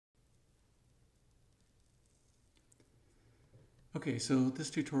Okay, so this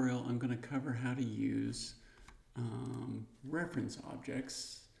tutorial I'm going to cover how to use reference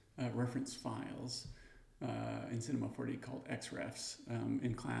objects, reference files in Cinema 4D called XRefs.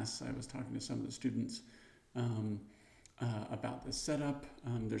 In class I was talking to some of the students about the setup.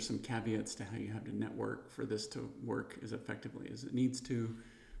 There's some caveats to how you have to network for this to work as effectively as it needs to.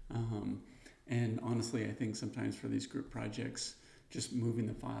 And honestly, I think sometimes for these group projects, just moving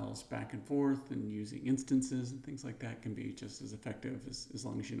the files back and forth and using instances and things like that can be just as effective as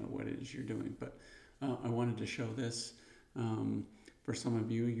long as you know what it is you're doing. But I wanted to show this. For some of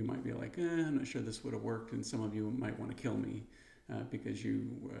you, you might be like, I'm not sure this would have worked, and some of you might want to kill me because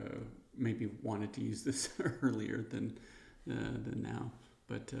you maybe wanted to use this earlier than now.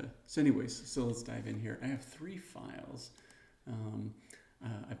 But so anyways, so let's dive in here. I have 3 files.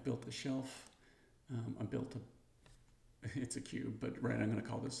 I built a shelf. I built it's a cube, but right, I'm going to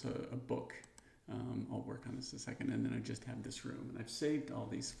call this a book. I'll work on this in a second, and then I just have this room, and I've saved all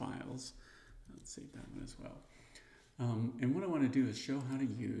these files. Let's save that one as well. And what I want to do is show how to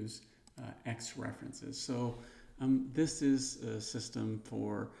use X references. So this is a system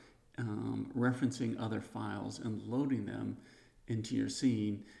for referencing other files and loading them into your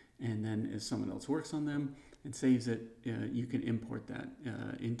scene, and then if someone else works on them and saves it, you can import that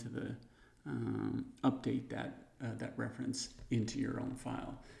into the update that reference into your own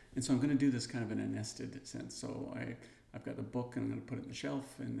file. And so I'm going to do this kind of in a nested sense. So I've got the book, and I'm going to put it in the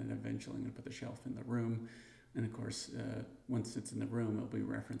shelf, and then eventually I'm going to put the shelf in the room. And of course, once it's in the room, it'll be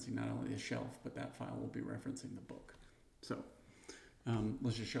referencing not only the shelf, but that file will be referencing the book. So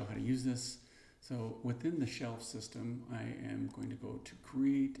let's just show how to use this. So within the shelf system, I am going to go to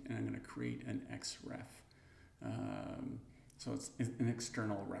create, and I'm going to create an XRef. So it's an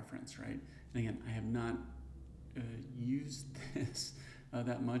external reference, right? And again, I have not used this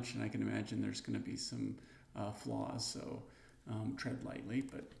that much, and I can imagine there's going to be some flaws, so tread lightly.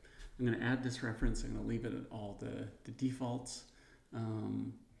 But I'm going to add this reference. I'm going to leave it at all the defaults,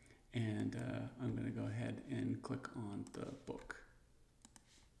 and I'm going to go ahead and click on the book.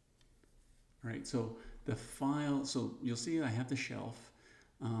 All right, so the file, so you'll see I have the shelf,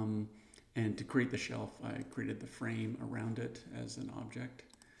 and to create the shelf, I created the frame around it as an object.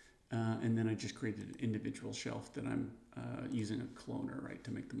 And then I just created an individual shelf that I'm using a cloner, right,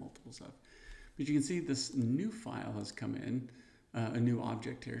 to make the multiples of. But you can see this new file has come in, a new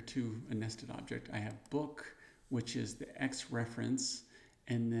object here, a nested object. I have book, which is the X reference,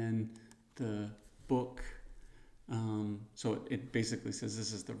 and then the book. So it basically says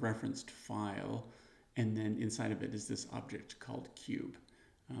this is the referenced file, and then inside of it is this object called cube.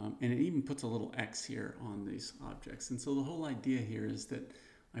 And it even puts a little X here on these objects. And so the whole idea here is that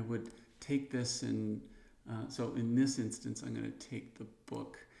I would take this and, so in this instance, I'm going to take the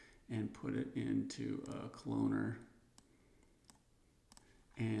book and put it into a cloner.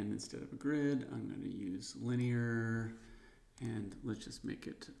 And instead of a grid, I'm going to use linear, and let's just make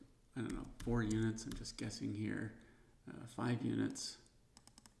it, I don't know, 4 units. I'm just guessing here, 5 units.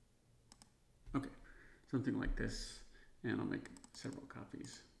 Okay, something like this, and I'll make several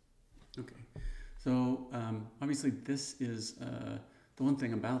copies. Okay, so obviously this is, the one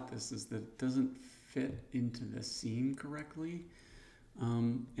thing about this is that it doesn't fit into the scene correctly.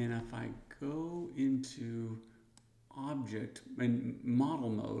 And if I go into object and model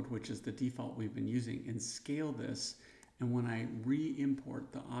mode, which is the default we've been using, and scale this, and when I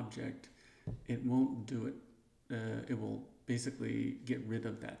re-import the object, it won't do it. It will basically get rid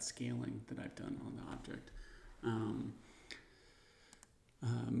of that scaling that I've done on the object.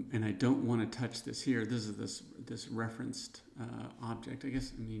 And I don't want to touch this here. This is this referenced object. I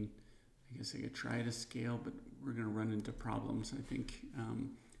guess I could try to scale, but we're going to run into problems, I think,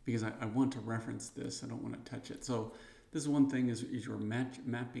 because I want to reference this. I don't want to touch it. So this is one thing is you're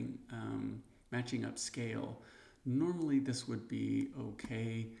matching up scale. Normally this would be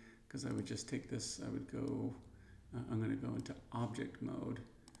okay, because I would just take this. I would go. I'm going to go into object mode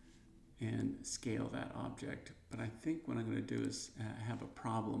and scale that object. But I think what I'm going to do is have a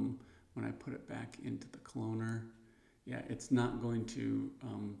problem when I put it back into the cloner. Yeah, it's not going to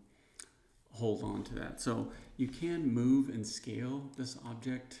hold on to that. So you can move and scale this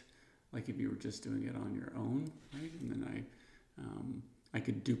object like if you were just doing it on your own, right? And then I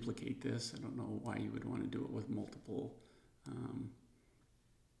could duplicate this. I don't know why you would want to do it with multiple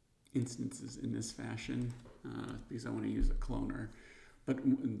instances in this fashion, because I want to use a cloner. But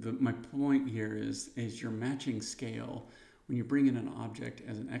my point here is you're matching scale. When you bring in an object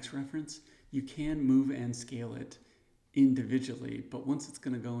as an X reference, you can move and scale it individually, but once it's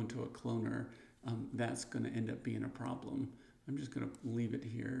going to go into a cloner, that's going to end up being a problem. I'm just going to leave it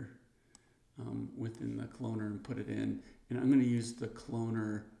here within the cloner and put it in. And I'm going to use the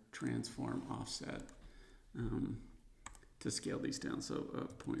cloner transform offset to scale these down. So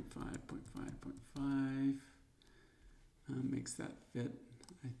 0.5, 0.5, 0.5 makes that fit,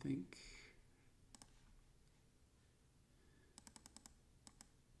 I think.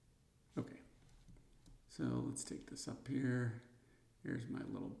 Okay, so let's take this up here. Here's my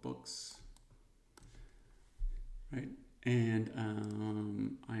little books, right? And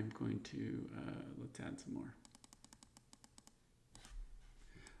I'm going to, let's add some more.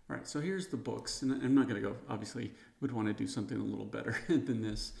 All right, so here's the books, and I'm not going to go, obviously, would want to do something a little better than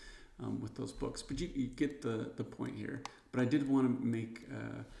this with those books, but you get the point here. But I did want to make,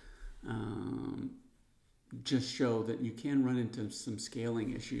 just show that you can run into some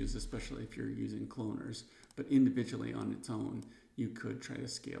scaling issues, especially if you're using cloners, but individually on its own, you could try to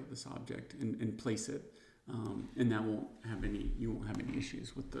scale this object and place it, and that won't have any, you won't have any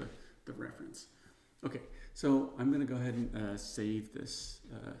issues with the reference. Okay, so I'm going to go ahead and save this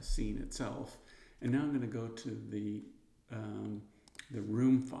scene itself, and now I'm going to go to the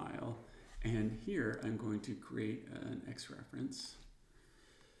room file, and here I'm going to create an XReference,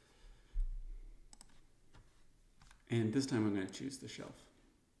 and this time I'm going to choose the shelf.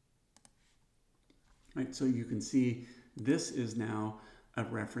 Right, so you can see this is now a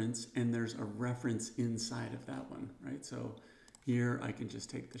reference, and there's a reference inside of that one, right? So here I can just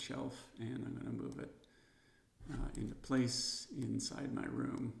take the shelf and I'm going to move it into place inside my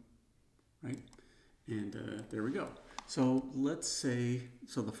room, right? And there we go. So let's say,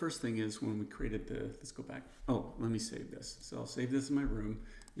 so the first thing is when we created the, let's go back. Oh, let me save this. So I'll save this in my room.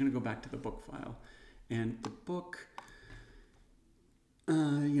 I'm going to go back to the book file, and the book,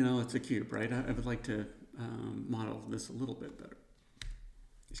 you know, it's a cube, right? I would like to model this a little bit better.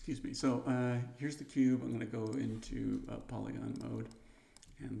 Excuse me. So here's the cube. I'm going to go into polygon mode,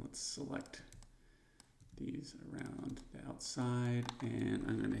 and let's select these around the outside, and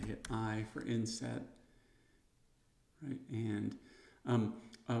I'm going to hit I for inset, right? And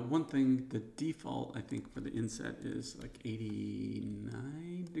one thing, the default, I think, for the inset is like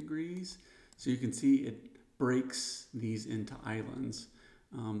 89 degrees. So you can see it breaks these into islands.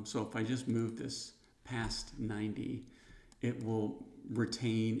 So if I just move this past 90, it will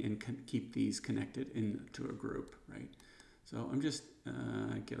retain and keep these connected into a group, right? So I'm just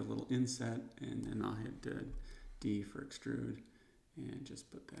get a little inset, and then I'll hit D for extrude and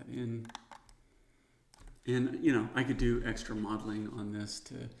just put that in. And you know, I could do extra modeling on this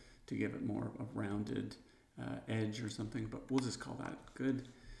to give it more of a rounded edge or something, but we'll just call that good.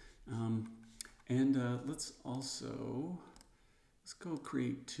 Let's also, let's go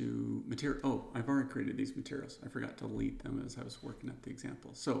create two material. Oh, I've already created these materials. I forgot to delete them as I was working up the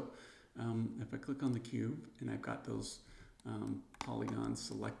example. So if I click on the cube and I've got those polygons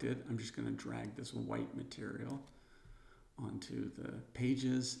selected, I'm just going to drag this white material onto the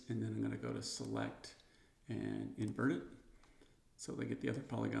pages, and then I'm going to go to select and invert it so they get the other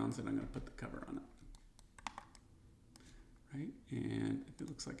polygons, and I'm going to put the cover on it. Right, and it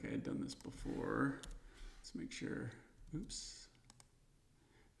looks like I had done this before. Let's make sure. Oops.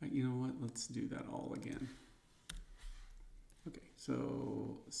 You know what? Let's do that all again. Okay,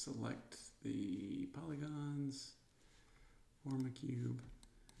 so select the polygons, form a cube.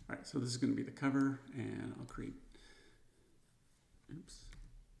 All right, so this is going to be the cover, and I'll create. Oops.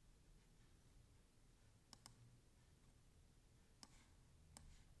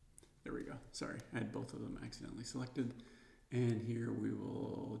 There we go. Sorry, I had both of them accidentally selected. And here we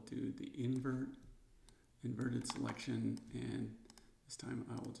will do the inverted selection, and this time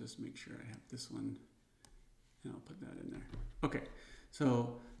I will just make sure I have this one, and I'll put that in there. Okay,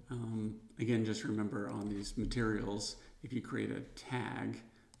 so again, just remember on these materials, if you create a tag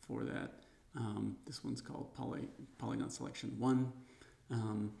for that, this one's called polygon selection 1.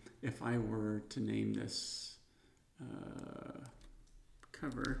 If I were to name this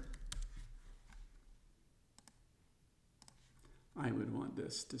cover, I would want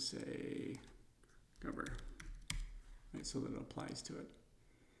this to say cover, right, so that it applies to it.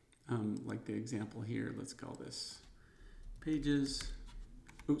 Like the example here, let's call this pages.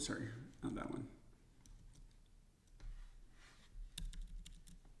 Oh, sorry, not that one.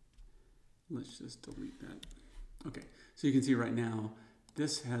 Let's just delete that. Okay, so you can see right now,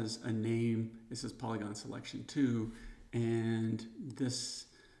 this has a name. It says polygon selection 2, and this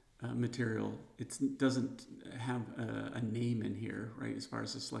material, it doesn't have a name in here, right, as far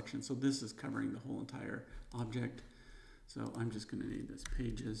as the selection. So this is covering the whole entire object. So I'm just going to name this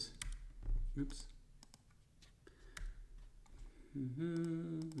pages. Oops.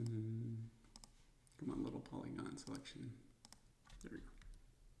 Come on, little polygon selection. There we go.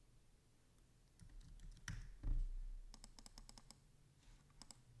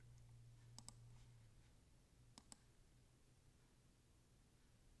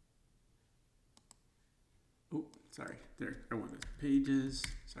 sorry, there, I want this pages.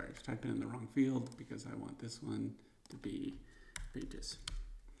 Sorry, I was typing in the wrong field because I want this one to be pages.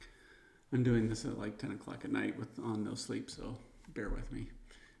 I'm doing this at like 10 o'clock at night on no sleep, so bear with me.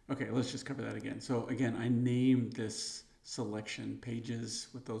 Okay, let's just cover that again. So again, I named this selection pages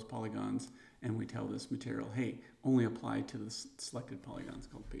with those polygons, and we tell this material, hey, only apply to the selected polygons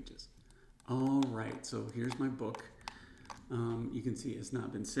called pages. All right, so here's my book. You can see it's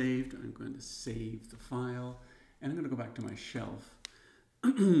not been saved. I'm going to save the file, and I'm going to go back to my shelf.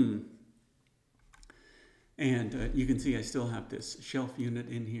 And you can see I still have this shelf unit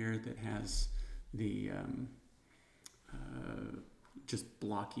in here that has the just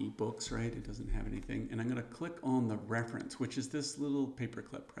blocky books, right? It doesn't have anything. And I'm going to click on the reference, which is this little paper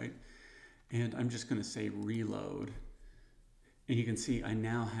clip, right? And I'm just going to say reload. And you can see I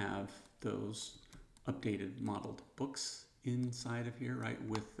now have those updated modeled books inside of here, right,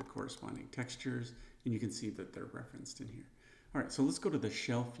 with the corresponding textures. And you can see that they're referenced in here. All right, so let's go to the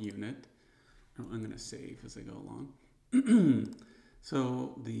shelf unit. I'm going to save as I go along.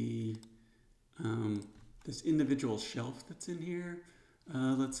 So the this individual shelf that's in here,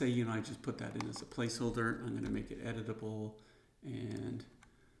 let's say, I just put that in as a placeholder. I'm going to make it editable, and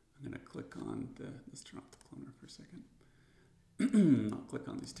I'm going to click on let's turn off the cloner for a second. I'll click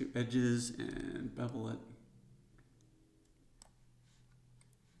on these two edges and bevel it.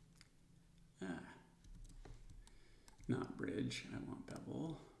 Not bridge, I want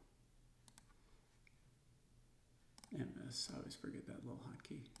bevel. MS, I always forget that little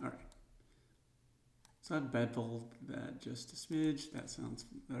hotkey. All right. So I've beveled that just a smidge.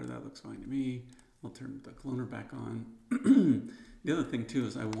 That looks fine to me. I'll turn the cloner back on. The other thing too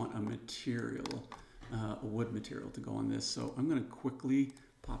is I want a material, a wood material to go on this. So I'm going to quickly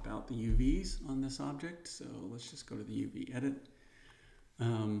pop out the UVs on this object. So let's just go to the UV edit.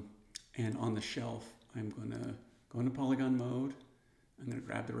 And on the shelf, I'm going to go into polygon mode. I'm going to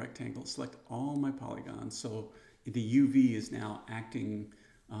grab the rectangle, select all my polygons. So the UV is now acting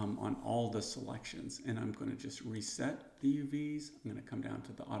on all the selections, and I'm going to just reset the UVs. I'm going to come down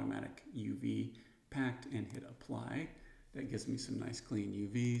to the automatic UV packed and hit apply. That gives me some nice clean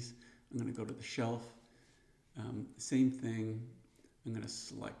UVs. I'm going to go to the shelf. Same thing. I'm going to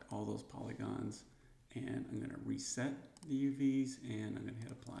select all those polygons, and I'm going to reset the UVs, and I'm going to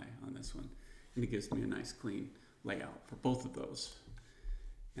hit apply on this one. And it gives me a nice clean layout for both of those.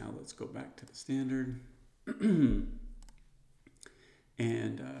 Now let's go back to the standard.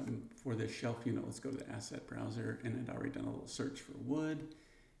 And for the shelf unit, let's go to the asset browser, and I'd already done a little search for wood,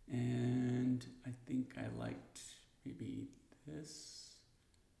 and I think I liked maybe this.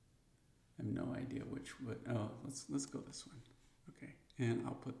 I have no idea which wood. Oh, let's go this one. Okay, and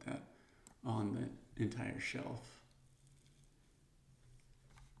I'll put that on the entire shelf.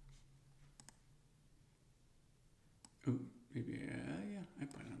 Oh, maybe yeah, I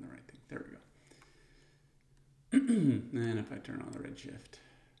put it on the right thing. There we go. And if I turn on the redshift,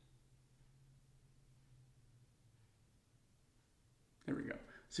 there we go.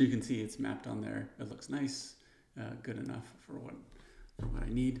 So you can see it's mapped on there. It looks nice, good enough for what I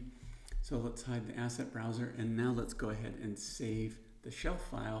need. So let's hide the asset browser, and now let's go ahead and save the shelf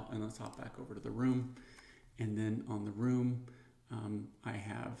file, and let's hop back over to the room. And then on the room, I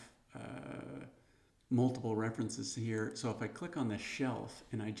have multiple references here. So if I click on the shelf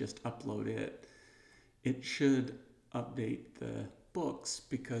and I just upload it, it should update the books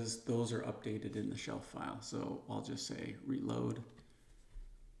because those are updated in the shelf file. So I'll just say reload.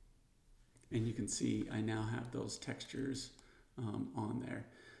 And you can see I now have those textures on there.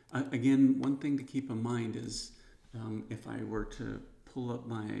 Again, one thing to keep in mind is if I were to pull up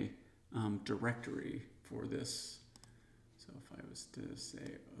my directory for this, so if I was to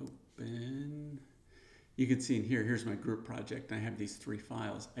say open, you can see in here, here's my group project. I have these 3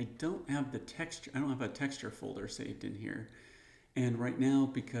 files. I don't have the texture, I don't have a texture folder saved in here. And right now,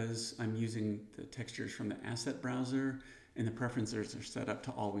 because I'm using the textures from the asset browser, and the preferences are set up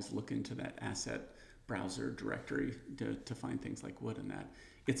to always look into that asset browser directory to find things like wood and that,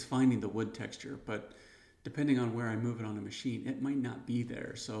 it's finding the wood texture, but depending on where I move it on a machine, it might not be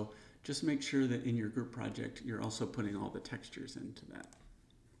there. So just make sure that in your group project, you're also putting all the textures into that.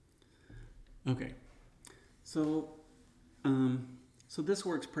 Okay. So, so this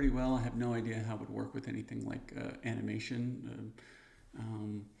works pretty well. I have no idea how it would work with anything like animation,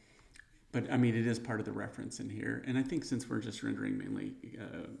 but I mean, it is part of the reference in here. And I think since we're just rendering mainly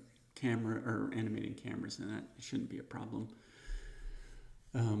camera or animating cameras, then that shouldn't be a problem.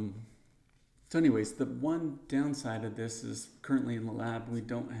 So anyways, the one downside of this is currently in the lab, we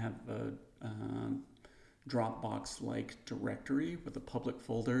don't have a Dropbox-like directory with a public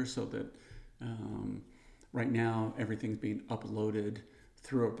folder so that right now everything's being uploaded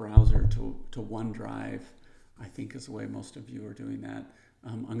through a browser to OneDrive, I think is the way most of you are doing that.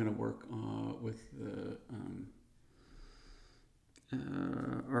 I'm going to work with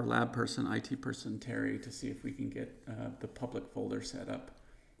our lab person, IT person, Terry, to see if we can get the public folder set up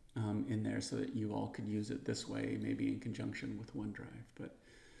in there so that you all could use it this way, maybe in conjunction with OneDrive. But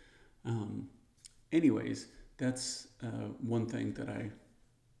anyways, that's one thing that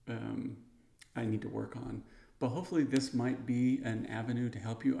I need to work on. But hopefully this might be an avenue to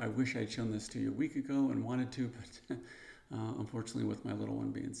help you. I wish I'd shown this to you a week ago and wanted to, but unfortunately with my little one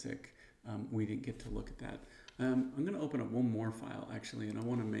being sick, we didn't get to look at that. I'm going to open up one more file actually, and I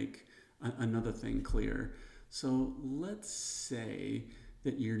want to make another thing clear. So let's say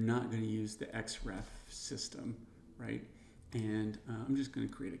that you're not going to use the XRef system, right? And I'm just going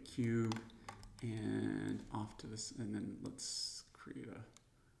to create a cube and off to this, and then let's create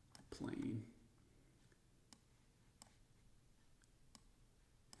a plane.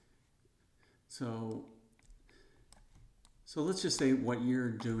 So let's just say what you're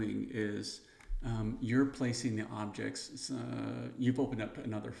doing is you're placing the objects. You've opened up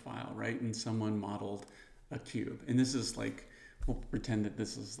another file, right? And someone modeled a cube. And this is like, we'll pretend that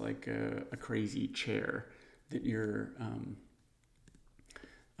this is like a crazy chair that you're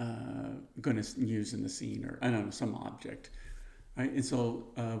going to use in the scene, or I don't know, some object. Right? And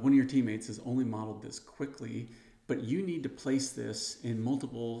so one of your teammates has only modeled this quickly, but you need to place this in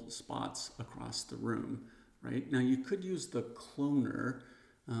multiple spots across the room, right? Now you could use the cloner,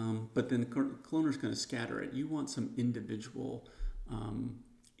 but then the cloner is going to scatter it. You want some individual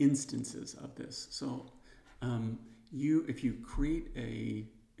instances of this. So if you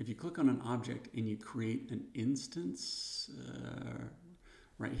click on an object and you create an instance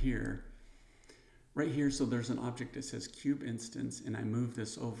right here, so there's an object that says cube instance, and I move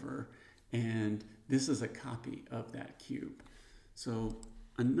this over, and this is a copy of that cube. So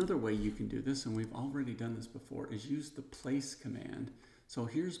another way you can do this, and we've already done this before, is use the place command. So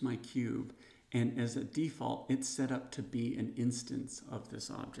here's my cube, and as a default, it's set up to be an instance of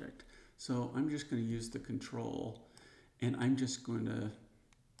this object. So I'm just going to use the control, and I'm just going to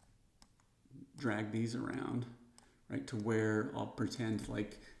drag these around, right, to where I'll pretend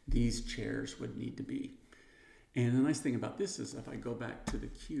like these chairs would need to be. And the nice thing about this is if I go back to the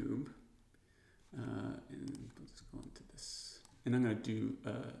cube, and let's go into this, and I'm going to do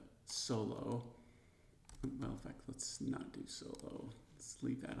solo. Well, in fact, let's not do solo. Let's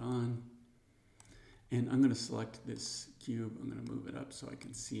leave that on. And I'm going to select this cube. I'm going to move it up so I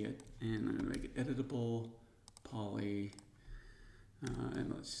can see it. And I'm going to make it editable, poly,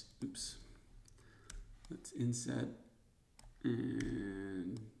 and let's inset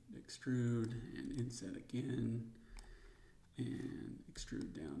and extrude and inset again and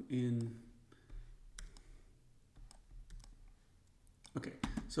extrude down in. Okay,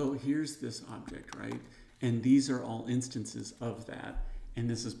 so here's this object, right? And these are all instances of that. And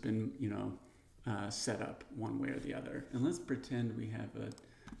this has been, set up one way or the other. And let's pretend we have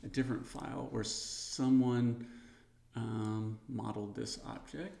a different file where someone modeled this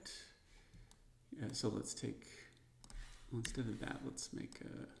object. Yeah, so let's take, instead of that, let's make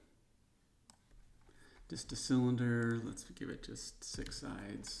just a cylinder. Let's give it just 6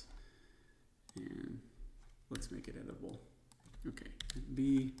 sides. And let's make it editable. Okay, and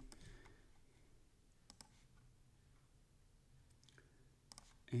B.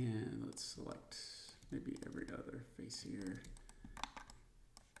 And let's select maybe every other face here.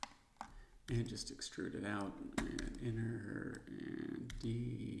 And just extrude it out. And inner and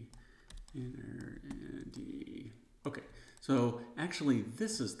D, inner and D. Okay, so actually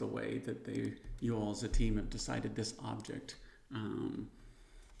this is the way that you all as a team have decided this object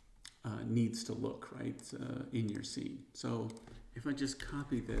needs to look, right, in your scene. So if I just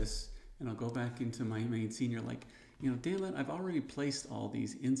copy this and I'll go back into my main scene, you're like, damn it, I've already placed all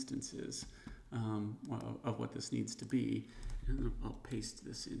these instances of what this needs to be. And I'll paste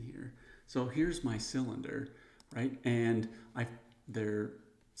this in here. So here's my cylinder, right? And they're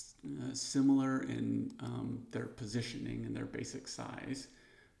similar in their positioning and their basic size,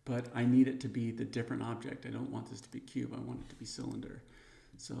 but I need it to be the different object. I don't want this to be cube, I want it to be cylinder.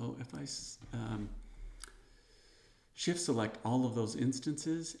 So if I shift select all of those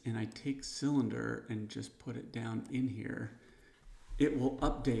instances and I take cylinder and just put it down in here, it will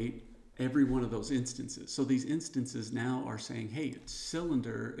update every one of those instances. So these instances now are saying, hey,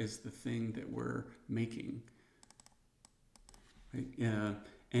 cylinder is the thing that we're making, right?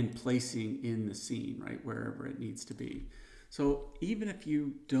 And placing in the scene, right, wherever it needs to be. So even if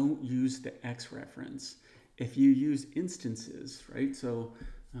you don't use the X reference, if you use instances, right, so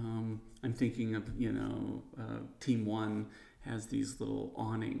I'm thinking of, Team 1 has these little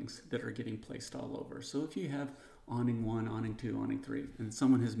awnings that are getting placed all over. So if you have awning 1, awning 2, awning 3, and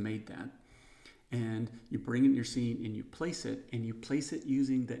someone has made that, and you bring in your scene and you place it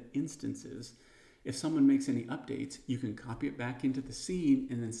using the instances. If someone makes any updates, you can copy it back into the scene,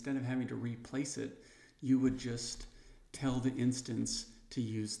 and instead of having to replace it, you would just tell the instance to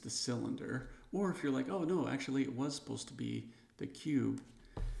use the cylinder. Or if you're like, oh no, actually it was supposed to be the cube,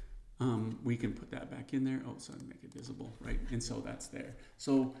 we can put that back in there. Oh, so I make it visible, right? And so that's there.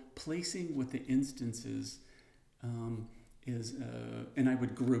 So placing with the instances and I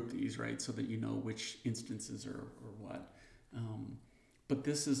would group these, right, so that you know which instances are or what. But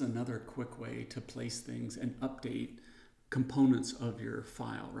this is another quick way to place things and update components of your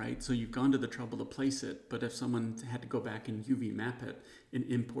file, right? So you've gone to the trouble to place it, but if someone had to go back and UV map it and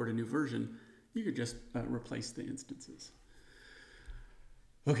import a new version, you could just replace the instances.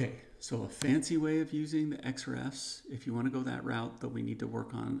 Okay, so a fancy way of using the XRefs, if you want to go that route, though we need to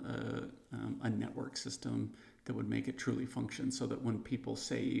work on a network system that would make it truly function so that when people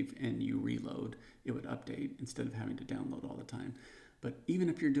save and you reload, it would update instead of having to download all the time. But even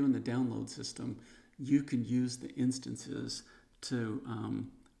if you're doing the download system, you can use the instances to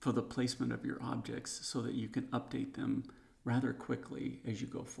for the placement of your objects so that you can update them rather quickly as you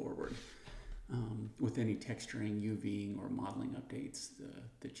go forward with any texturing, UVing, or modeling updates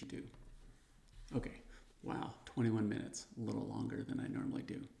that you do. Okay, wow, 21 minutes, a little longer than I normally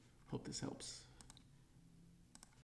do. Hope this helps.